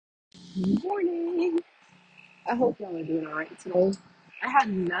Morning. I hope y'all are doing all right today. I have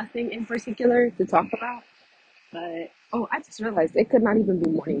nothing in particular to talk about, but I just realized it could not even be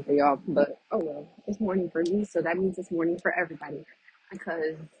morning for y'all. But oh well, it's morning for me, so that means it's morning for everybody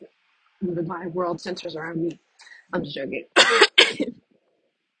because my world centers around me. I'm just joking. But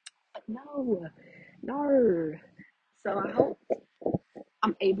no, no. So I hope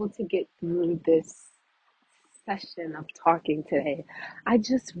I'm able to get through this session of talking today. I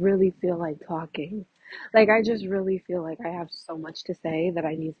just really feel like talking. Like, I just really feel like I have so much to say that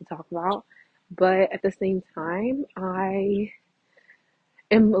I need to talk about. But at the same time, I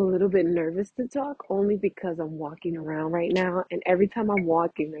am a little bit nervous to talk only because I'm walking around right now. And every time I'm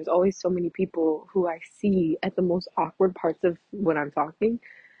walking, there's always so many people who I see at the most awkward parts of when I'm talking.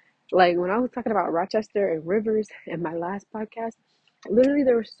 Like when I was talking about Rochester and Rivers in my last podcast, literally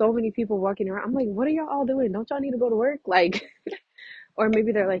there were so many people walking around. I'm like, what are y'all all doing? Don't y'all need to go to work? Like, or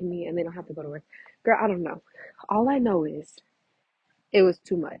maybe they're like me and they don't have to go to work. Girl, I don't know. All I know is it was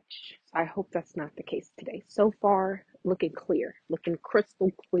too much. I hope that's not the case today. So far, looking clear, looking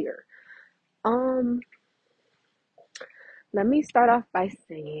crystal clear. Um, Let me start off by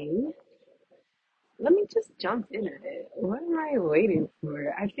saying, let me just jump in at it. What am I waiting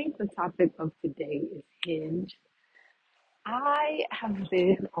for? I think the topic of today is Hinge. I have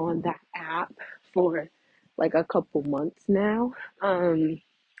been on that app for like a couple months now.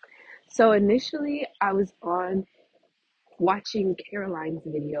 So initially I was on watching Caroline's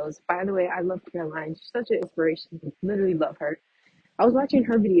videos. By the way, I love Caroline. She's such an inspiration. Literally love her. I was watching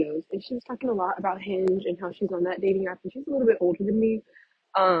her videos and she was talking a lot about Hinge and how she's on that dating app and she's a little bit older than me.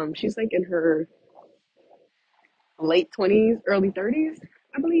 She's like in her late 20s, early 30s,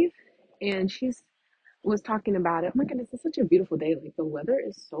 I believe. And she's was talking about it. Oh my goodness, it's such a beautiful day. Like the weather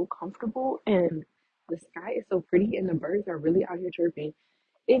is so comfortable and the sky is so pretty and the birds are really out here chirping.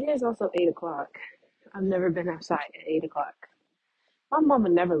 It is also 8 o'clock. I've never been outside at 8 o'clock. My mama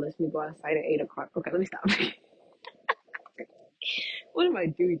never lets me go outside at 8 o'clock. Okay, let me stop. What am I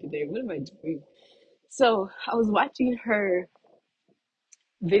doing today? What am I doing? So I was watching her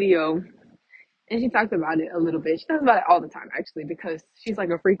video and she talked about it a little bit. She talks about it all the time actually because she's like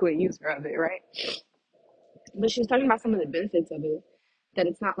a frequent user of it, right? But she was talking about some of the benefits of it. That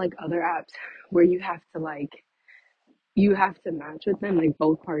it's not like other apps where you have to match with them, like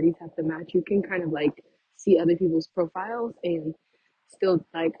both parties have to match. You can kind of like see other people's profiles and still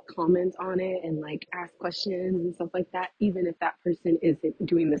like comment on it and like ask questions and stuff like that, even if that person isn't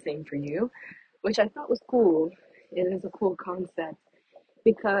doing the same for you, which I thought was cool. It is a cool concept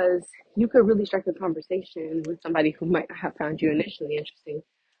because you could really strike a conversation with somebody who might not have found you initially interesting,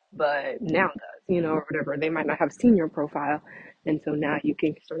 but now does, or whatever. They might not have seen your profile, and so now you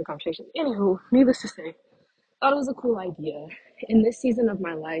can start a conversation. Anywho, needless to say, thought it was a cool idea. In this season of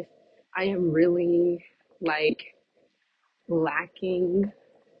my life, I am really like lacking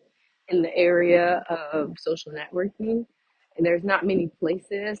in the area of social networking. And there's not many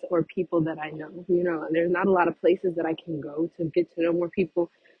places or people that I know, and there's not a lot of places that I can go to get to know more people,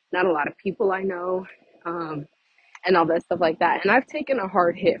 not a lot of people I know, and all that stuff like that. And I've taken a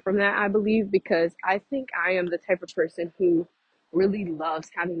hard hit from that, I believe, because I think I am the type of person who really loves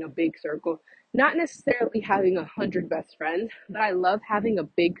having a big circle. Not necessarily having 100 best friends, but I love having a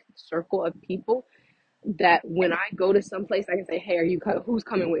big circle of people that when I go to some place, I can say, "Hey, who's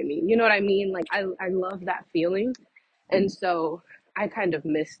coming with me?" You know what I mean? Like I love that feeling, and so I kind of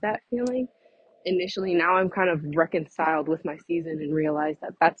miss that feeling initially. Now I'm kind of reconciled with my season and realize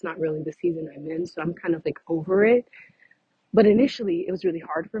that that's not really the season I'm in. So I'm kind of like over it. But initially, it was really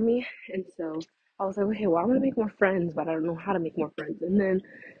hard for me, and so I was like, "Okay, well, I want to make more friends, but I don't know how to make more friends." And then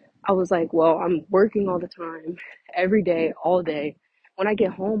I was like, well, I'm working all the time, every day, all day. When I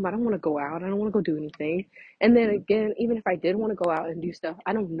get home, I don't want to go out. I don't want to go do anything. And then again, even if I did want to go out and do stuff,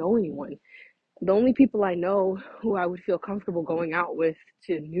 I don't know anyone. The only people I know who I would feel comfortable going out with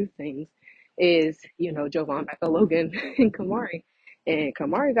to new things is, Jovan, Becca, Logan, and Kamari. And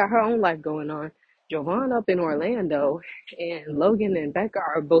Kamari got her own life going on. Jovan up in Orlando, and Logan and Becca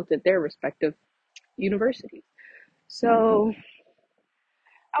are both at their respective universities. So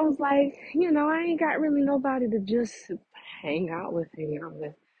I was like, I ain't got really nobody to just hang out with.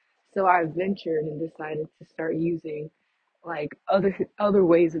 So I ventured and decided to start using like other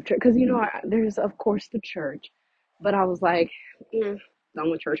ways of church, because there's of course the church, but I was like,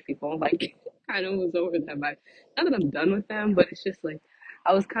 done with church people. Like, kind of was over that vibe. Not that I'm done with them, but it's just like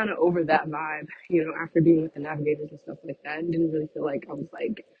I was kind of over that vibe, after being with the navigators and stuff like that, and didn't really feel like I was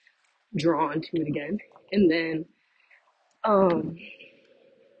like drawn to it again. And then um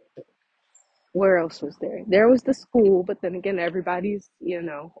Where else was there? There was the school, but then again, everybody's,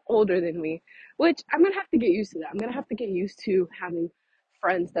 older than me, which I'm gonna have to get used to that. I'm gonna have to get used to having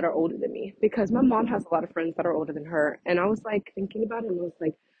friends that are older than me because my mom has a lot of friends that are older than her. And I was like thinking about it and I was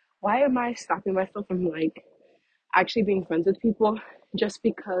like, why am I stopping myself from like actually being friends with people just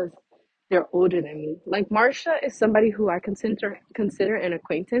because they're older than me. Like Marsha is somebody who I consider an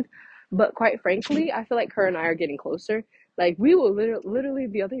acquaintance, but quite frankly, I feel like her and I are getting closer. Like we were literally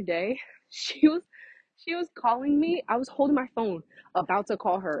the other day, she was calling me. I was holding my phone about to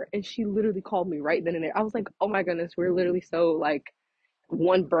call her and she literally called me right then and there. I was like, "Oh my goodness, we're literally so like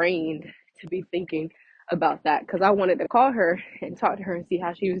one brained to be thinking about that because I wanted to call her and talk to her and see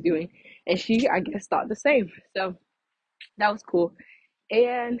how she was doing." And she, I guess, thought the same. So that was cool.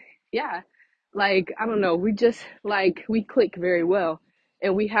 And yeah, like I don't know, we just like we click very well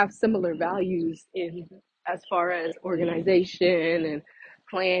and we have similar values in as far as organization and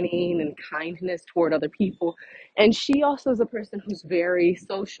planning and kindness toward other people. And she also is a person who's very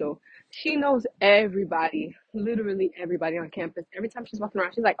social. She knows everybody, literally everybody on campus. Every time she's walking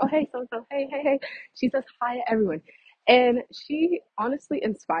around, she's like, "Oh hey, so so, hey, hey, hey." She says hi to everyone. And she honestly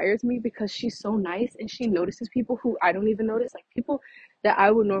inspires me because she's so nice and she notices people who I don't even notice, like people that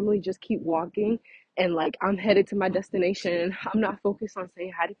I would normally just keep walking and like I'm headed to my destination. I'm not focused on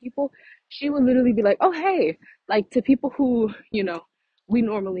saying hi to people. She would literally be like, "Oh, hey," like to people who, we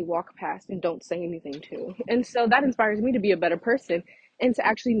normally walk past and don't say anything to. And so that inspires me to be a better person and to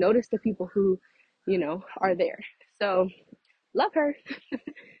actually notice the people who, are there. So love her.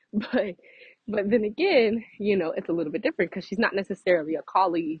 but but then again, it's a little bit different because she's not necessarily a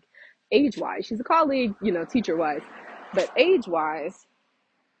colleague age wise. She's a colleague, teacher wise. But age wise,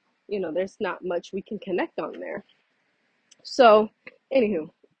 there's not much we can connect on there. So, anywho,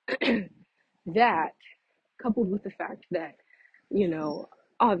 that coupled with the fact that, you know,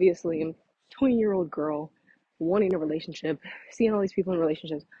 obviously I'm a 20-year-old girl wanting a relationship, seeing all these people in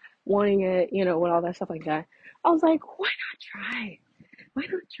relationships, wanting it, with all that stuff like that. I was like, why not try it? Why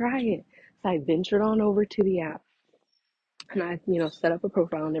not try it? So I ventured on over to the app and I, set up a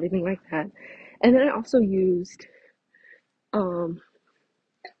profile and everything like that. And then um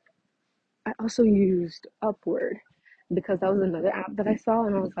I also used Upward because that was another app that I saw,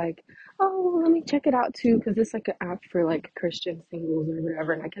 and I was like, oh, let me check it out too, because it's like an app for like Christian singles or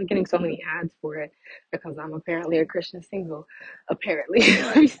whatever. And I kept getting so many ads for it because I'm apparently a Christian single. Apparently,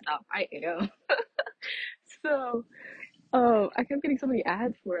 let me stop. I am. So, I kept getting so many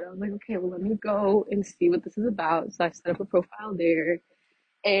ads for it. I was like, okay, well, let me go and see what this is about. So I set up a profile there,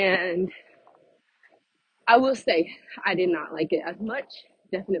 and I will say I did not like it as much.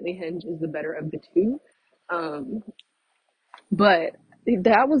 Definitely Hinge is the better of the two. Um, But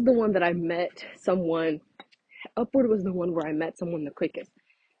that was the one that I met someone. Upward was the one where I met someone the quickest.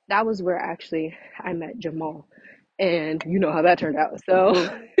 That was where actually I met Jamal. And you know how that turned out. So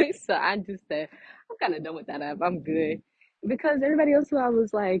so I just said, I'm kind of done with that app. I'm good. Because everybody else who I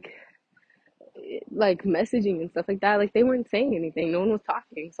was like messaging and stuff like that, like they weren't saying anything. No one was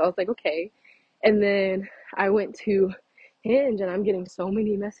talking. So I was like, okay. And then I went to Hinge and I'm getting so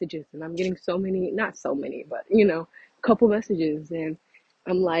many messages and I'm getting so many, not so many, but a couple messages and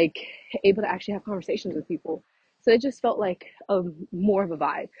I'm like able to actually have conversations with people. So it just felt like a more of a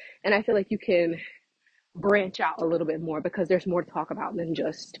vibe. And I feel like you can branch out a little bit more because there's more to talk about than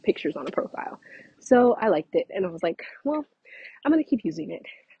just pictures on a profile. So I liked it and I was like, well, I'm gonna keep using it.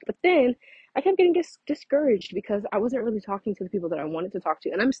 But then I kept getting discouraged because I wasn't really talking to the people that I wanted to talk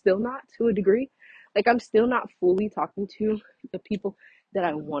to, and I'm still not to a degree. Like I'm still not fully talking to the people that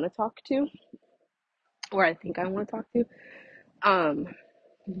I want to talk to, or I think I want to talk to. Um,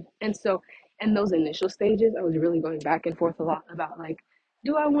 and so in those initial stages, I was really going back and forth a lot about like,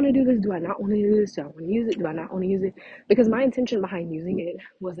 do I want to do this? Do I not want to do this? Do I want to use it? Do I not want to use it? Because my intention behind using it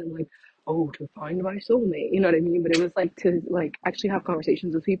wasn't like, oh, to find my soulmate, you know what I mean? But it was like to like actually have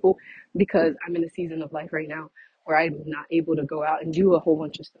conversations with people because I'm in a season of life right now where I'm not able to go out and do a whole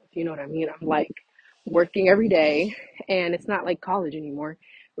bunch of stuff. You know what I mean? I'm like working every day and it's not like college anymore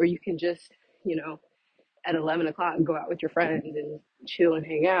where you can just, you know, at 11 o'clock go out with your friends and chill and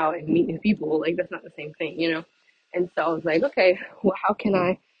hang out and meet new people. Like, that's not the same thing, you know? And so I was like, okay, well, how can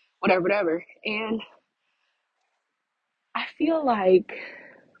I, whatever, whatever. And I feel like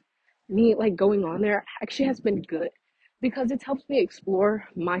me, like, going on there actually has been good because it's helped me explore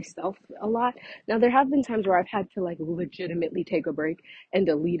myself a lot. Now, there have been times where I've had to, like, legitimately take a break and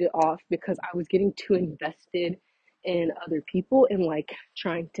delete it off because I was getting too invested in other people and, like,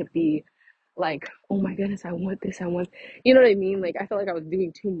 trying to be like, oh my goodness, I want this, I want, you know what I mean? Like, I felt like I was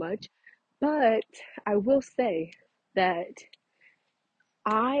doing too much. But I will say that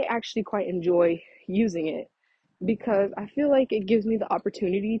I actually quite enjoy using it because I feel like it gives me the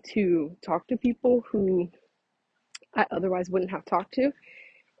opportunity to talk to people who I otherwise wouldn't have talked to.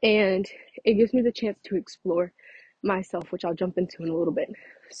 And it gives me the chance to explore myself, which I'll jump into in a little bit.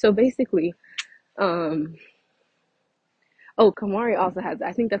 So basically, um, oh, Kamari also has it.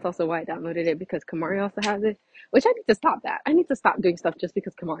 I think that's also why I downloaded it because Kamari also has it, which I need to stop that. I need to stop doing stuff just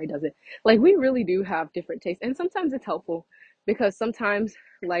because Kamari does it. Like, we really do have different tastes. And sometimes it's helpful because sometimes,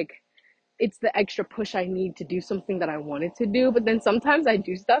 like, it's the extra push I need to do something that I wanted to do. But then sometimes I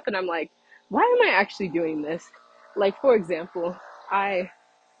do stuff and I'm like, why am I actually doing this? Like, for example, I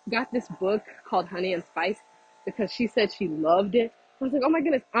got this book called Honey and Spice because she said she loved it. I was like, oh my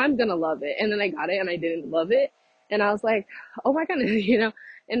goodness, I'm gonna love it. And then I got it and I didn't love it. And I was like, oh my goodness, you know?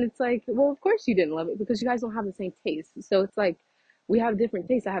 And it's like, well, of course you didn't love it because you guys don't have the same taste. So it's like, we have different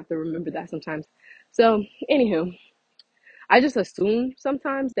tastes. I have to remember that sometimes. So, anywho, I just assume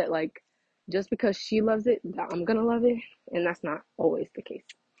sometimes that, like, just because she loves it, that I'm gonna love it. And that's not always the case.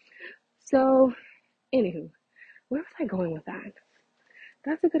 So, anywho, where was I going with that?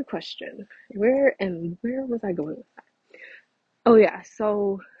 That's a good question. Where was I going with that? Oh yeah,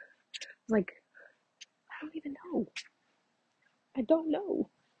 so like I don't even know. I don't know.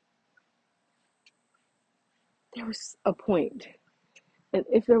 There was a point. And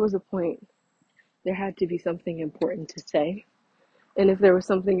if there was a point, there had to be something important to say. And if there was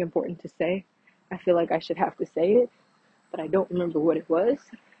something important to say, I feel like I should have to say it, but I don't remember what it was.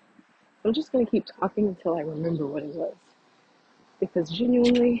 I'm just gonna keep talking until I remember what it was. Because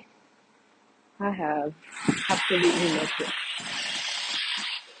genuinely, I have absolutely no clue.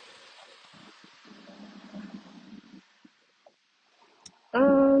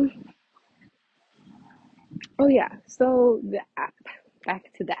 Um, oh yeah, so the app,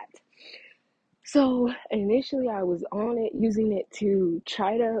 back to that. So initially, I was on it, using it to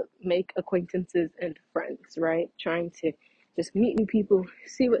try to make acquaintances and friends, right? Trying to just meet new people,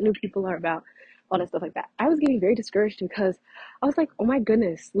 see what new people are about, all that stuff like that. I was getting very discouraged because I was like, oh my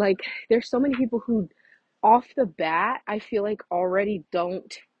goodness, like there's so many people who, off the bat, I feel like already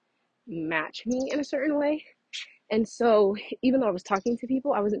don't match me in a certain way. And so, even though I was talking to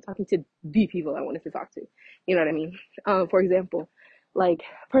people, I wasn't talking to the people I wanted to talk to. You know what I mean? For example, like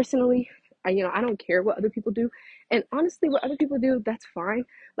personally, I don't care what other people do. And honestly, what other people do, that's fine.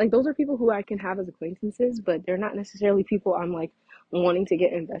 Like, those are people who I can have as acquaintances, but they're not necessarily people I'm like wanting to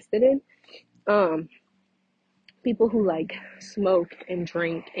get invested in. Um, People who like smoke and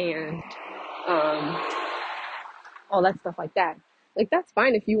drink and um, all that stuff like that. Like, that's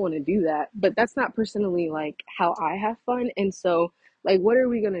fine if you want to do that, but that's not personally like how I have fun. And so, like, what are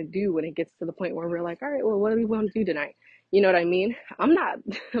we gonna do when it gets to the point where we're like, all right, well, what do we want to do tonight? You know what I mean? I'm not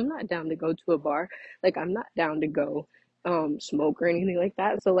I'm not down to go to a bar. Like, I'm not down to go smoke or anything like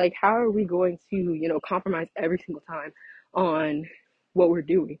that. So like, how are we going to, compromise every single time on what we're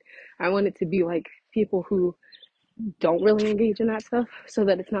doing? I want it to be like people who don't really engage in that stuff so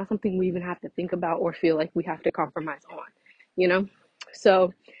that it's not something we even have to think about or feel like we have to compromise on, you know?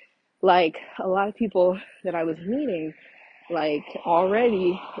 So, like, a lot of people that I was meeting, like,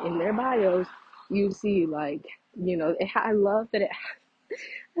 already in their bios, you see, like, I love that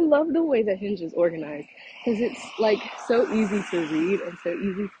I love the way that Hinge is organized because it's like so easy to read and so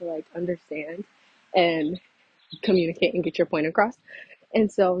easy to like understand and communicate and get your point across. And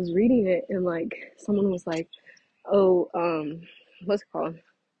so I was reading it and like someone was like, oh, what's it called?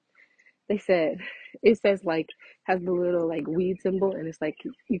 They said it says like has the little like weed symbol and it's like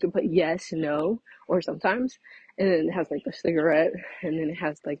you can put yes, no, or sometimes, and then it has like the cigarette, and then it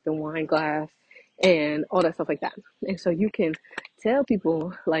has like the wine glass and all that stuff like that. And so you can tell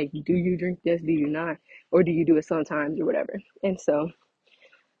people like, do you drink this? Do you not? Or do you do it sometimes or whatever? And so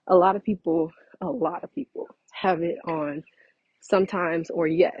a lot of people, a lot of people have it on sometimes or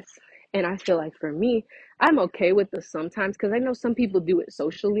yes. And I feel like for me, I'm okay with the sometimes because I know some people do it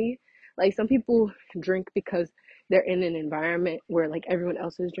socially. Like some people drink because they're in an environment where like everyone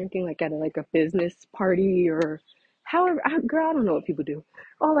else is drinking, like at like a business party or however. Girl, I don't know what people do.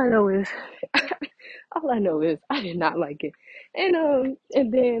 All I know is, all I know is I did not like it. And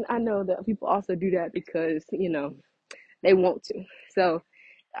then I know that people also do that because they want to. So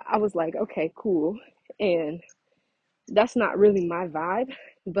I was like, okay, cool. And that's not really my vibe,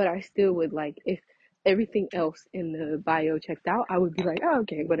 but I still would like if everything else in the bio checked out, I would be like, oh,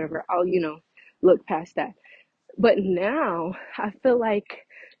 okay, whatever. I'll, look past that. But now I feel like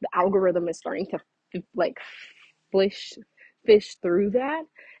the algorithm is starting to like fish fish through that.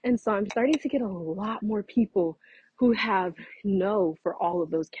 And so I'm starting to get a lot more people who have no for all of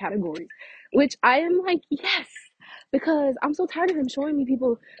those categories, which I am like, yes, because I'm so tired of him showing me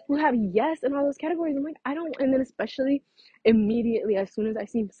people who have yes in all those categories. I'm like, I don't, and then especially immediately as soon as I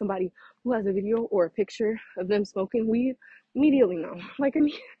see somebody who has a video or a picture of them smoking weed, immediately no. Like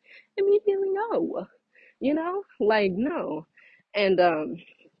immediately no. You know? Like no. And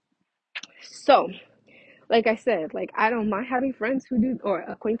so like I said, like I don't mind having friends who do or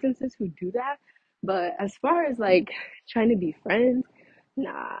acquaintances who do that. But as far as like trying to be friends,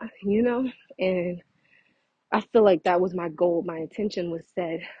 nah, you know? And I feel like that was my goal. My intention was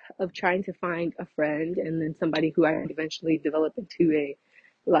set of trying to find a friend and then somebody who I would eventually develop into a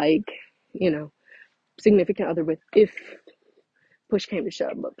like, you know, significant other with if push came to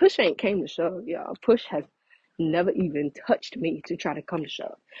shove. But push ain't came to shove, y'all. Push has never even touched me to try to come to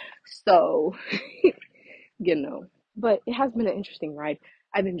shove. So, you know, but it has been an interesting ride.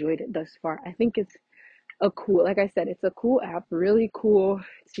 I've enjoyed it thus far. I think it's a cool, like I said, it's a cool app, really cool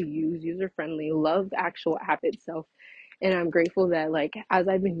to use, user friendly. Love the actual app itself. And I'm grateful that like as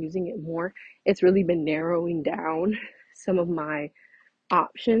I've been using it more, it's really been narrowing down some of my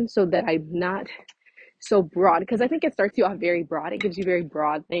options so that I'm not so broad because I think it starts you off very broad. It gives you very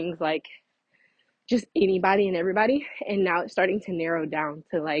broad things like just anybody and everybody. And now it's starting to narrow down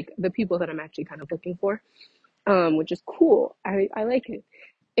to like the people that I'm actually kind of looking for, which is cool. I like it.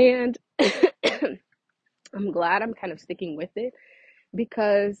 And I'm glad I'm kind of sticking with it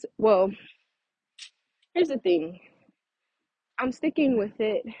because, well, here's the thing. I'm sticking with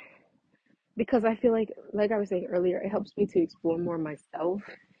it because I feel like I was saying earlier, it helps me to explore more myself,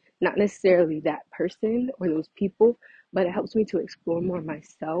 not necessarily that person or those people, but it helps me to explore more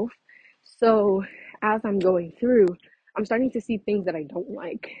myself. So as I'm going through, I'm starting to see things that I don't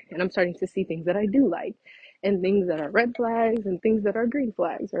like, and I'm starting to see things that I do like, and things that are red flags and things that are green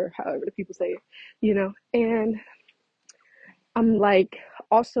flags, or however the people say it, you know. And I'm like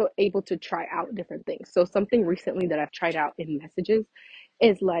also able to try out different things. So something recently that I've tried out in messages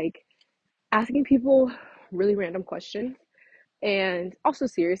is like asking people really random questions and also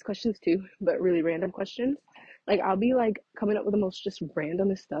serious questions too, but really random questions. Like I'll be like coming up with the most just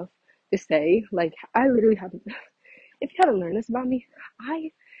randomest stuff to say. Like I literally haven't if you haven't learned this about me,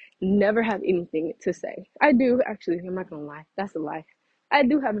 I never have anything to say. I do actually, I'm not gonna lie. That's a lie. I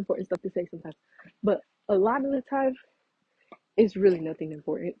do have important stuff to say sometimes. But a lot of the time it's really nothing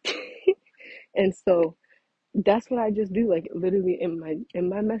important. And so that's what I just do. Like literally in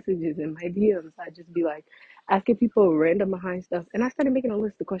my messages, in my DMs, I just be like asking people random behind stuff. And I started making a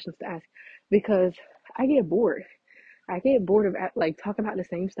list of questions to ask because I get bored. I get bored of like talking about the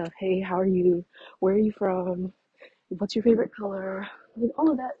same stuff. Hey, how are you? Where are you from? What's your favorite color? Like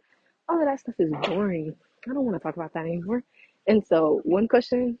all of that stuff is boring. I don't want to talk about that anymore. And so one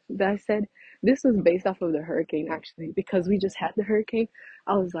question that I said, this was based off of the hurricane actually, because we just had the hurricane.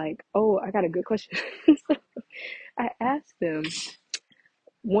 I was like, oh, I got a good question. So I asked them,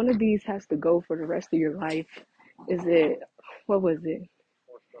 one of these has to go for the rest of your life. Is it, what was it?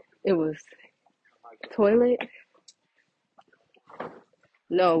 It was toilet.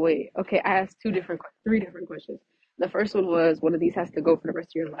 No, wait. Okay, I asked three different questions. The first one was, one of these has to go for the rest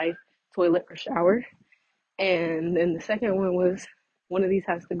of your life, toilet or shower. And then the second one was, one of these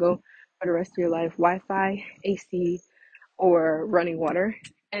has to go for the rest of your life, Wi-Fi, AC, or running water.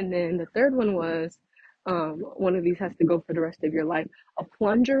 And then the third one was, one of these has to go for the rest of your life, a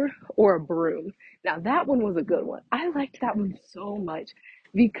plunger or a broom. Now that one was a good one. I liked that one so much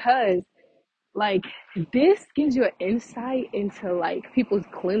because like this gives you an insight into like people's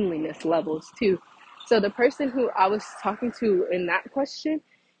cleanliness levels too. So the person who I was talking to in that question,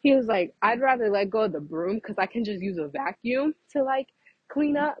 he was like, I'd rather let go of the broom because I can just use a vacuum to like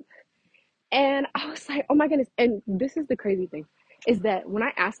clean up. And I was like, oh my goodness. And this is the crazy thing is that when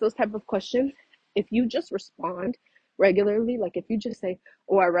I ask those type of questions, if you just respond regularly, like if you just say,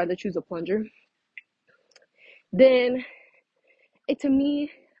 oh, I'd rather choose a plunger, then it to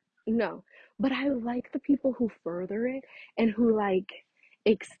me, no. But I like the people who further it and who like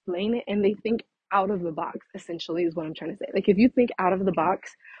explain it and they think out of the box, essentially, is what I'm trying to say. Like, if you think out of the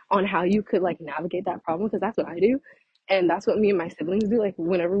box on how you could like navigate that problem, because that's what I do. And that's what me and my siblings do. Like,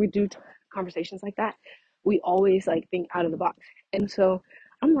 whenever we do conversations like that, we always like think out of the box. And so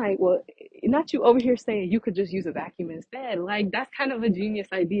I'm like, well, not you over here saying you could just use a vacuum instead. Like, that's kind of a genius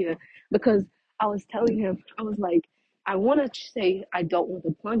idea because I was telling him, I was like, I want to say I don't want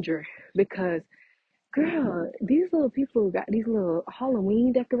the plunger because, girl, these little people got these little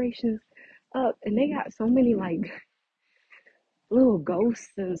Halloween decorations up, and they got so many like little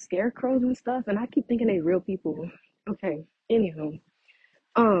ghosts and scarecrows and stuff, and I keep thinking they real people. Okay, anywho,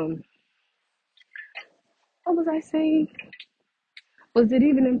 um, what was I saying? Was it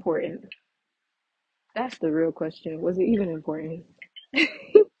even important? That's the real question. Was it even important?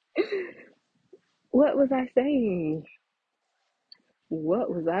 What was I saying?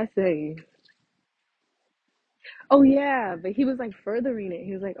 What was I saying? Oh yeah, but he was like furthering it.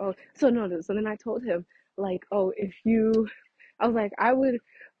 He was like, oh, so no, no. So then I told him, like, oh, if you, I was like,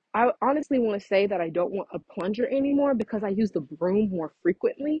 I honestly want to say that I don't want a plunger anymore because I use the broom more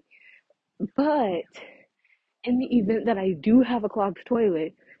frequently. But in the event that I do have a clogged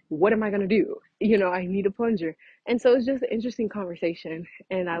toilet, what am I gonna do? You know, I need a plunger. And so it's just an interesting conversation.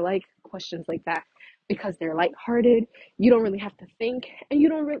 And I like questions like that because they're lighthearted. You don't really have to think, and you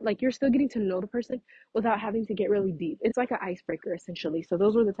don't really like you're still getting to know the person without having to get really deep. It's like an icebreaker essentially. So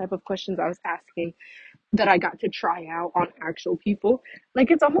those were the type of questions I was asking that I got to try out on actual people.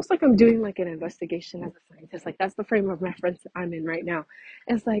 Like it's almost like I'm doing like an investigation as a scientist. Like that's the frame of reference I'm in right now.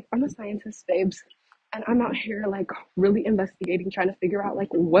 It's like I'm a scientist, babes, and I'm out here like really investigating, trying to figure out like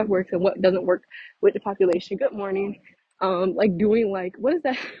what works and what doesn't work with the population. Good morning. Like doing like what is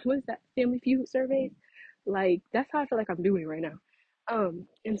that? What is that Family Feud survey? Like that's how I feel like I'm doing right now.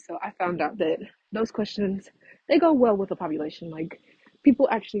 And so I found out that those questions they go well with the population. Like people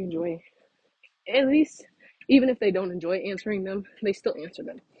actually enjoy at least even if they don't enjoy answering them, they still answer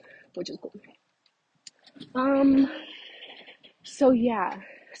them, which is cool. Um, so yeah,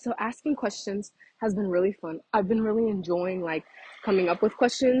 so asking questions has been really fun. I've been really enjoying like coming up with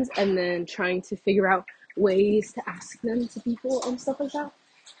questions and then trying to figure out ways to ask them to people and stuff like that.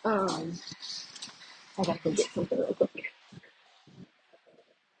 Um, I gotta go get something real quick.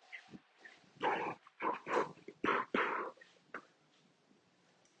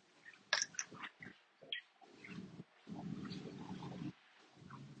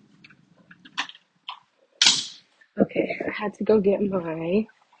 Okay, I had to go get my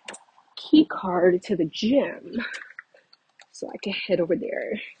key card to the gym so I can head over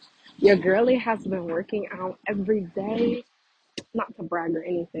there. Your girlie has been working out every day, not to brag or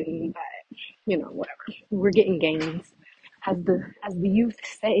anything, but you know, whatever. We're getting gains, as the youth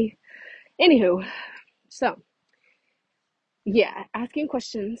say. Anywho, so yeah, asking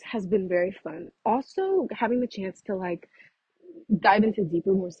questions has been very fun. Also, having the chance to like dive into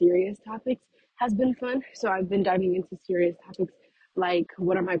deeper, more serious topics has been fun. So I've been diving into serious topics like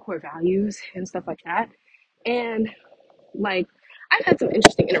what are my core values and stuff like that. And like I've had some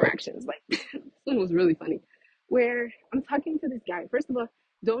interesting interactions. Like this one was really funny, where I'm talking to this guy. First of all,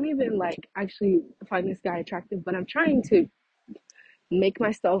 don't even like actually find this guy attractive, but I'm trying to make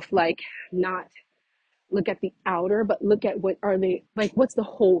myself like not look at the outer, but look at what are they like, what's the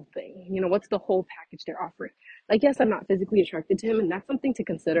whole thing, you know, what's the whole package they're offering. Like yes, I'm not physically attracted to him, and that's something to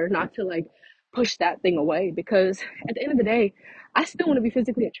consider, not to like push that thing away, because at the end of the day I still want to be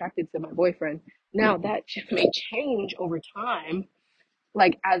physically attracted to my boyfriend. Now that may change over time,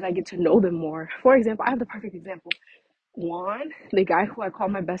 like as I get to know them more. For example, I have the perfect example. Juan, the guy who I call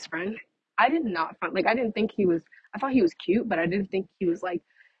my best friend, I did not find like I didn't think he was I thought he was cute, but I didn't think he was like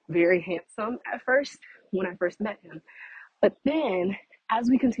very handsome at first when I first met him. But then as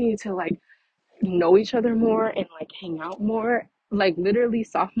we continue to like know each other more and like hang out more, like literally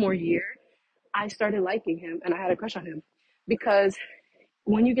sophomore year, I started liking him and I had a crush on him because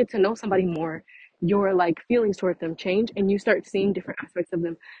when you get to know somebody more, your like feelings toward them change and you start seeing different aspects of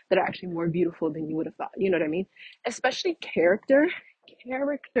them that are actually more beautiful than you would have thought. You know what I mean? Especially character.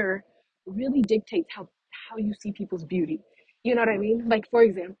 Character really dictates how you see people's beauty. You know what I mean? Like for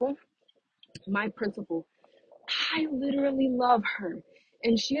example, my principal, I literally love her.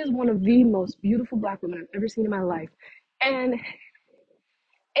 And she is one of the most beautiful black women I've ever seen in my life. And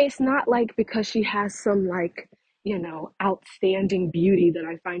it's not like because she has some like outstanding beauty that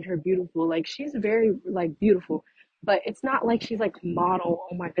I find her beautiful. Like she's very like beautiful, but it's not like she's like model,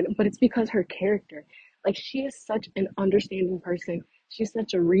 oh my goodness, but it's because her character. Like she is such an understanding person, she's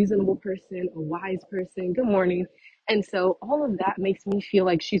such a reasonable person, a wise person. Good morning. And so all of that makes me feel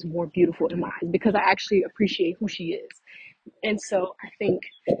like she's more beautiful in my eyes because I actually appreciate who she is. And so I think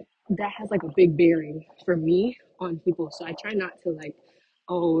that has like a big bearing for me on people. So I try not to like,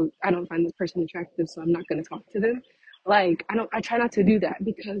 oh, I don't find this person attractive, so I'm not going to talk to them. Like I try not to do that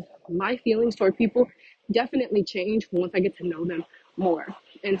because my feelings toward people definitely change once I get to know them more.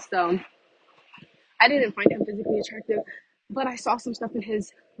 And so I didn't find him physically attractive, but I saw some stuff in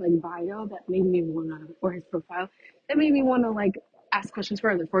his like bio that made me wanna, or his profile, that made me wanna like ask questions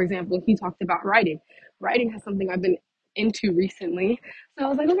further. For example, he talked about writing. Writing has something I've been into recently, so I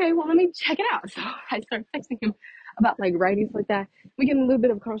was like, okay, well let me check it out. So I started texting him about like writing like that. We get in a little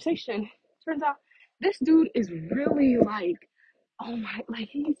bit of a conversation. Turns out this dude is really like, oh my, like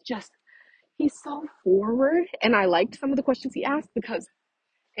he's so forward, and I liked some of the questions he asked because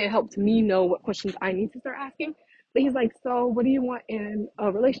it helped me know what questions I need to start asking. But he's like, so what do you want in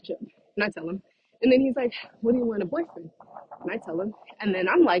a relationship? And I tell him. And then he's like, what do you want in a boyfriend? And I tell him. And then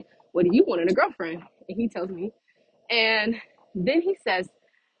I'm like, what do you want in a girlfriend? And he tells me. And then he says,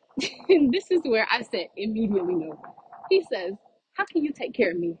 and this is where I said immediately no. He says, how can you take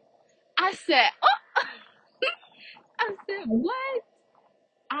care of me? I said, oh, I said, what?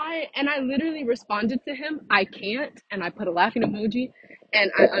 I literally responded to him, I can't, and I put a laughing emoji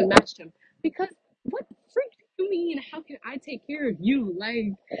and I unmatched him. Because what the freak do you mean? How can I take care of you?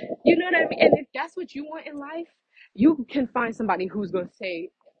 Like, you know what I mean? And if that's what you want in life, you can find somebody who's gonna say,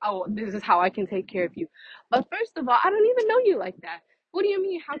 oh, this is how I can take care of you. But first of all, I don't even know you like that. What do you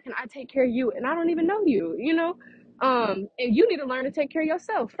mean, how can I take care of you? And I don't even know you, you know? And you need to learn to take care of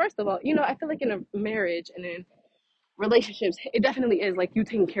yourself. First of all, you know, I feel like in a marriage and in relationships, it definitely is like you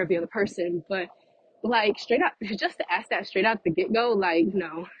taking care of the other person, but like straight up, just to ask that straight out the get go, like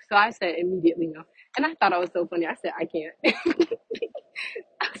no. So I said immediately no, and I thought I was so funny. I said I can't.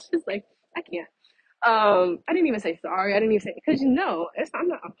 I was just like I can't. I didn't even say sorry. I didn't even say because you know I'm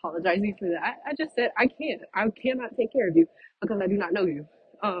not apologizing for that. I just said I can't. I cannot take care of you because I do not know you.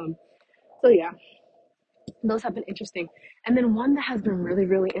 So yeah, those have been interesting. And then one that has been really,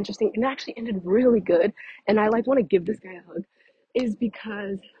 really interesting and actually ended really good. And I like want to give this guy a hug is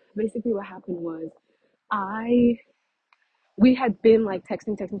because basically what happened was I we had been like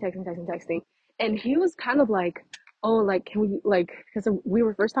texting, and he was kind of like, oh, like can we like because we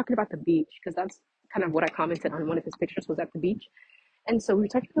were first talking about the beach because that's kind of what I commented on one of his pictures was at the beach, and so we were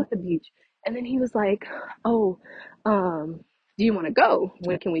talking about the beach, and then he was like, "Oh, do you want to go?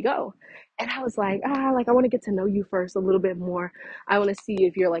 When can we go?" And I was like I want to get to know you first a little bit more. I want to see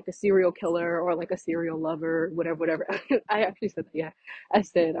if you're like a serial killer or like a serial lover, whatever, whatever. I actually said that, yeah. I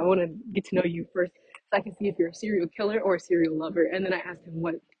said I want to get to know you first so I can see if you're a serial killer or a serial lover. And then I asked him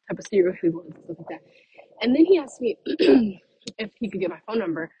what type of serial he was and stuff like that. And then he asked me if he could get my phone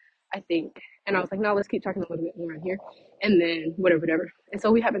number, I think. And I was like, no, let's keep talking a little bit more on here. And then whatever, whatever. And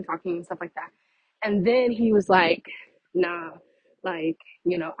so we have been talking and stuff like that. And then he was like, nah, like,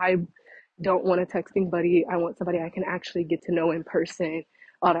 you know, I don't want a texting buddy. I want somebody I can actually get to know in person,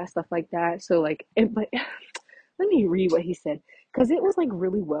 all that stuff like that. So, like, but let me read what he said because it was like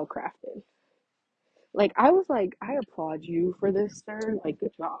really well crafted. Like, I was like, I applaud you for this, sir. Like,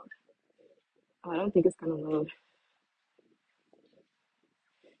 good job. Oh, I don't think it's gonna load.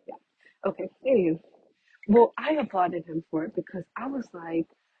 Yeah. Okay. Anywho, well, I applauded him for it because I was like,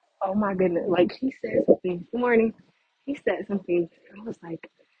 oh my goodness. Like, he said something. Good morning. He said something. I was like,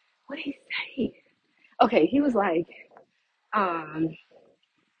 what did he say? Okay. Um,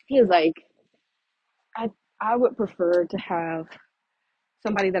 he was like, I, I would prefer to have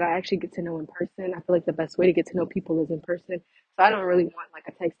somebody that I actually get to know in person. I feel like the best way to get to know people is in person. So I don't really want like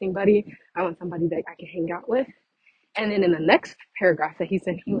a texting buddy. I want somebody that I can hang out with. And then in the next paragraph that he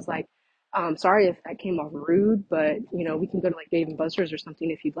sent, he was like, sorry if that came off rude, but you know, we can go to like Dave and Buster's or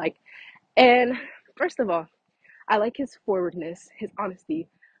something if you'd like. And first of all, I like his forwardness, his honesty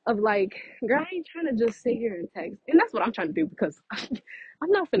of like, girl, I ain't trying to just sit here and text. And that's what I'm trying to do because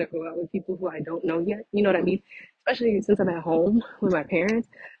I'm not gonna go out with people who I don't know yet. You know what I mean? Especially since I'm at home with my parents.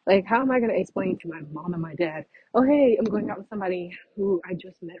 Like, how am I gonna explain to my mom and my dad, oh hey, I'm going out with somebody who I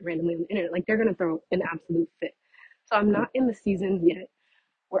just met randomly on the internet? Like, they're gonna throw an absolute fit. So I'm not in the season yet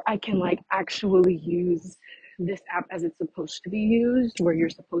where I can like actually use this app as it's supposed to be used, where you're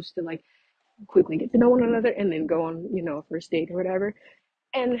supposed to like quickly get to know one another and then go on, you know, a first date or whatever.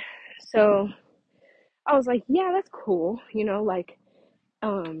 And so I was like, yeah, that's cool. You know, like,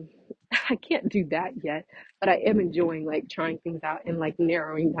 um, I can't do that yet, but I am enjoying like trying things out and like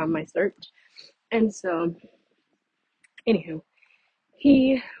narrowing down my search. And so, anywho,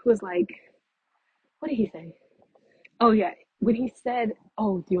 he was like, what did he say? Oh, yeah. When he said,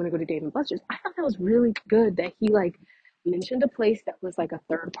 oh, do you want to go to Dave and Buster's? I thought that was really good that he like mentioned a place that was like a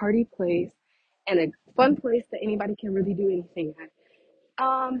third party place and a fun place that anybody can really do anything at.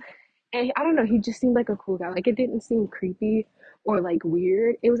 And I don't know, he just seemed like a cool guy. Like it didn't seem creepy or like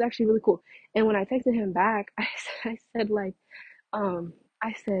weird. It was actually really cool. And when I texted him back, I said like, um,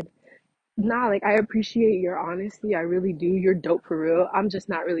 I said, nah, like I appreciate your honesty. I really do. You're dope for real. I'm just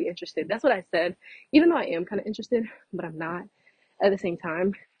not really interested. That's what I said. Even though I am kind of interested, but I'm not at the same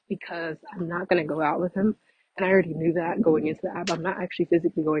time because I'm not gonna go out with him. And I already knew that going into the app. I'm not actually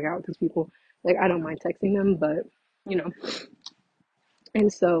physically going out with these people. Like I don't mind texting them, but you know,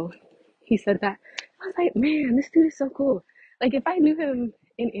 and so he said that. I was like, man, this dude is so cool. Like if I knew him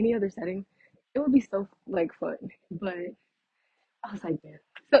in any other setting, it would be so like fun. But I was like, man.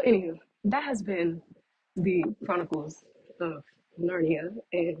 So anywho, that has been the chronicles of Narnia,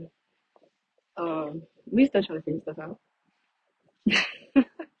 and we still trying to figure stuff out.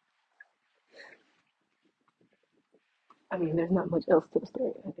 I mean, there's not much else to the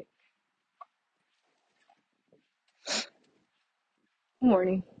story, I think.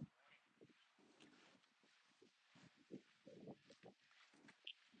 Morning.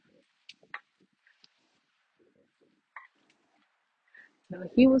 No,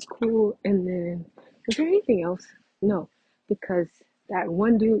 he was cool, and then was there anything else? No, because that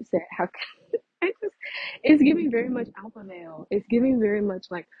one dude said, "How can I just?" It's giving very much alpha male. It's giving very much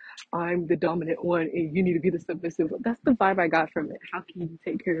like I'm the dominant one, and you need to be the submissive one. That's the vibe I got from it. How can you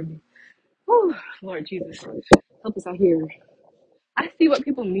take care of me? Oh, Lord Jesus, help us out here. I see what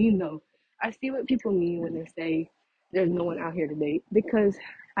people mean though. I see what people mean when they say there's no one out here to date because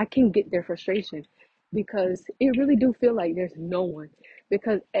I can get their frustration because it really do feel like there's no one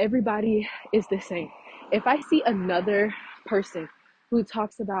because everybody is the same. If I see another person who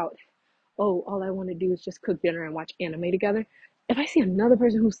talks about, oh, all I want to do is just cook dinner and watch anime together. If I see another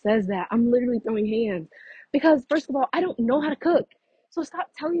person who says that, I'm literally throwing hands because, first of all, I don't know how to cook. So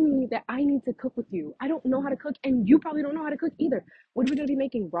stop telling me that I need to cook with you. I don't know how to cook, and you probably don't know how to cook either. What are we gonna be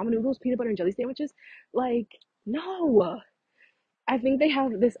making? Ramen noodles, peanut butter and jelly sandwiches? Like, no. I think they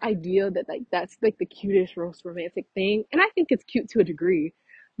have this idea that like that's like the cutest most romantic thing, and I think it's cute to a degree,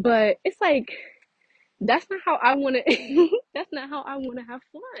 but it's like that's not how I want to. That's not how I want to have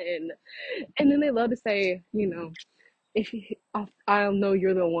fun. And then they love to say, if you, I'll know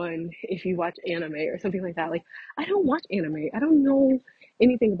you're the one if you watch anime or something like that. Like, I don't watch anime. I don't know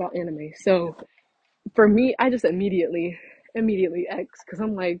anything about anime. So for me, I just immediately X because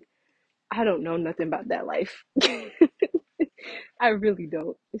I'm like, I don't know nothing about that life. I really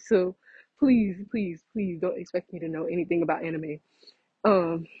don't. So please don't expect me to know anything about anime.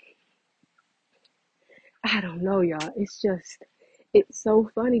 Um, I don't know, y'all. It's so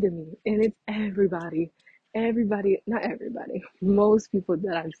funny to me. And it's not everybody, most people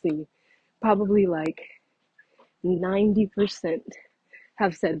that I've seen, probably like 90%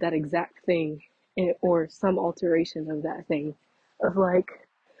 have said that exact thing or some alteration of that thing of like,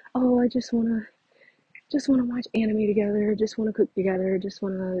 oh, I just wanna watch anime together, just wanna cook together, just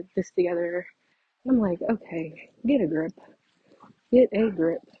wanna this together. I'm like, okay, get a grip. Get a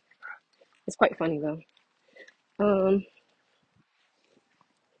grip. It's quite funny though. Um,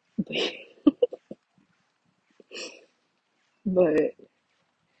 but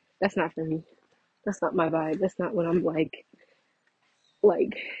that's not for me. That's not my vibe. That's not what I'm like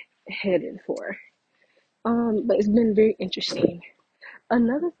headed for. But it's been very interesting.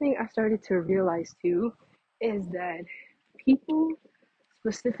 Another thing I started to realize too is that people,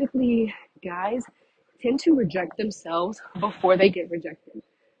 specifically guys, tend to reject themselves before they get rejected.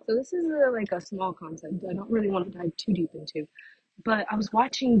 So this is like a small concept I don't really want to dive too deep into. But I was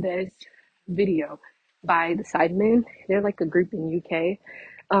watching this video by the Sidemen. They're like a group in UK.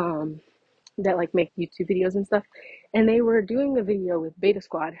 Um, that like make YouTube videos and stuff. And they were doing a video with Beta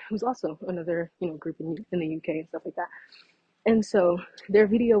Squad, who's also another, group in the UK and stuff like that. And so their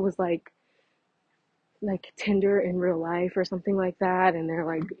video was like Tinder in real life or something like that. And they're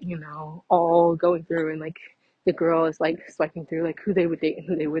like, all going through and like the girl is like swiping through like who they would date and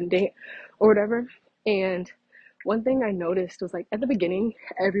who they wouldn't date or whatever. And one thing I noticed was like at the beginning,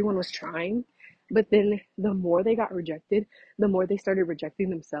 everyone was trying, but then the more they got rejected, the more they started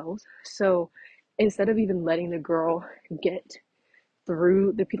rejecting themselves. So instead of even letting the girl get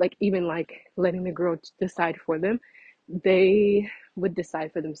through like even like letting the girl decide for them, they would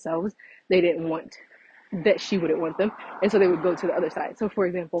decide for themselves. They didn't want that she wouldn't want them. And so they would go to the other side. So for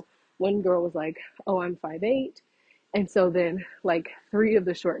example, one girl was like, oh, I'm 5'8". And so then like three of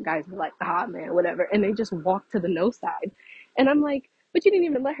the short guys were like, ah man, whatever. And they just walked to the no side. And I'm like, but you didn't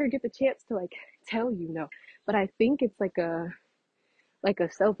even let her get the chance to like tell you no. But I think it's like a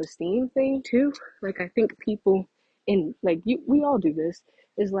self-esteem thing too. Like I think people in like we all do this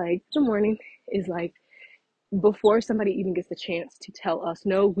is like good morning is like before somebody even gets the chance to tell us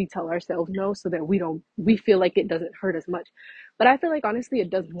no, we tell ourselves no so that we feel like it doesn't hurt as much. But I feel like honestly it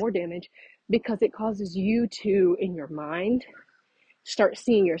does more damage because it causes you to in your mind start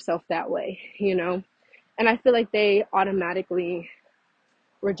seeing yourself that way. And I feel like they automatically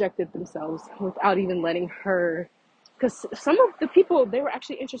rejected themselves without even letting her, because some of the people they were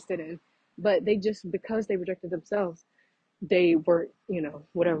actually interested in, but they just because they rejected themselves, they were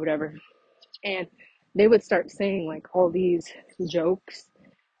whatever. And they would start saying like all these jokes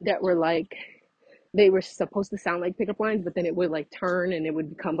that were like they were supposed to sound like pickup lines, but then it would like turn and it would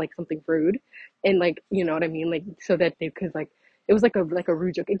become like something rude, and like you know what I mean, like so that they could like it was like a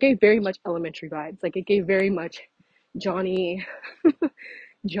rude joke. It gave very much elementary vibes. Like it gave very much Johnny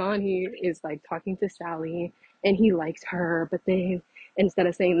Johnny is like talking to Sally and he likes her, but then instead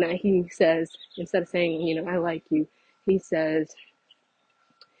of saying that, instead of saying, I like you, he says,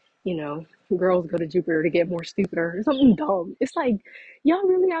 you know, girls go to Jupiter to get more stupider or something dumb. It's like, y'all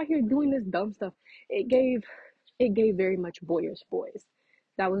really out here doing this dumb stuff. It gave, it gave very much boyish boys.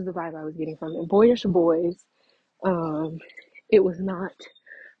 That was the vibe I was getting from it. Boyish boys. Um, it was not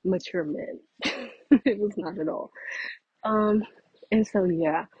mature men. It was not at all. Um, and so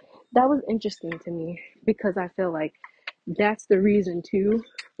yeah, that was interesting to me because I feel like that's the reason too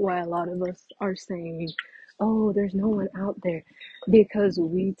why a lot of us are saying, "Oh, there's no one out there," because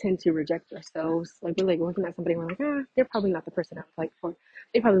we tend to reject ourselves. Like we're like looking at somebody, and we're like, they're probably not the person I would like for.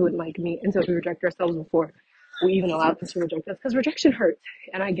 They probably wouldn't like me, and so we reject ourselves before we even allow them to reject us because rejection hurts,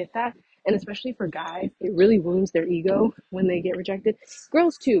 and I get that. And especially for guys, it really wounds their ego when they get rejected.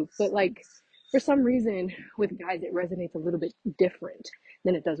 Girls too, but like for some reason with guys it resonates a little bit different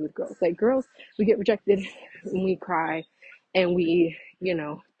than it does with girls. Like girls, we get rejected and we cry and we,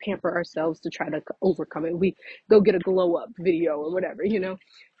 pamper ourselves to try to overcome it. We go get a glow up video or whatever.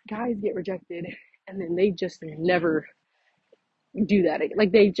 Guys get rejected and then they just never do that.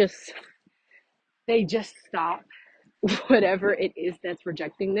 Like they just stop whatever it is that's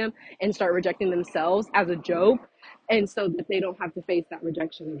rejecting them and start rejecting themselves as a joke, and so that they don't have to face that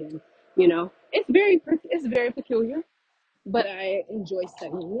rejection again. It's very peculiar, but I enjoy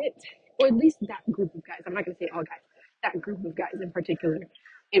studying it, or at least that group of guys. I'm not going to say all guys, that group of guys in particular.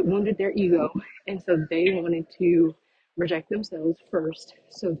 It wounded their ego, and so they wanted to reject themselves first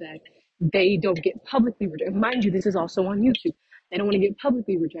so that they don't get publicly rejected. Mind you, this is also on YouTube. They don't want to get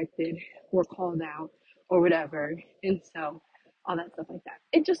publicly rejected or called out or whatever. And so, all that stuff like that.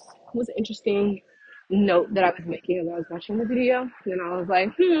 It just was an interesting note that I was making as I was watching the video. And I was like,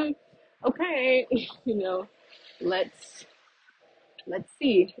 okay, you know, let's let's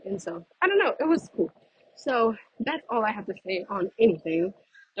see. And so I don't know, it was cool. So that's all I have to say on anything.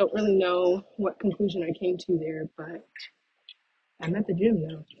 Don't really know what conclusion I came to there, but I'm at the gym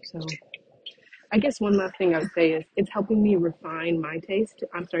now. So I guess one last thing I would say is it's helping me refine my taste.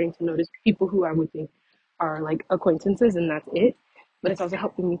 I'm starting to notice people who I would think are like acquaintances and that's it. But it's also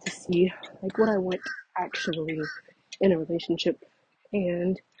helping me to see like what I want actually in a relationship.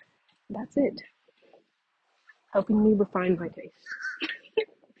 And that's it. Helping me refine my taste.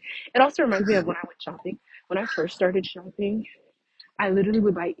 It also reminds me of when I went shopping. When I first started shopping, I literally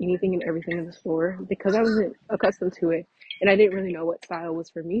would buy anything and everything in the store because I wasn't accustomed to it and I didn't really know what style was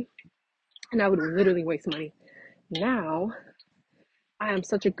for me. And I would literally waste money. Now, I am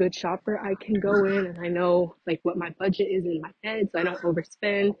such a good shopper. I can go in and I know like what my budget is in my head so I don't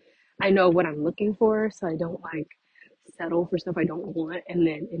overspend. I know what I'm looking for so I don't like settle for stuff I don't want and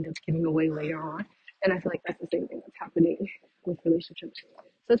then end up giving away later on. And I feel like that's the same thing that's happening with relationships.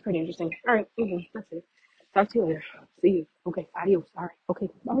 So it's pretty interesting. All right, that's it. Talk to you later. See you. Okay, adios. All right. Okay.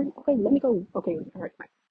 All right. Okay, let me go. Okay. All right. Bye.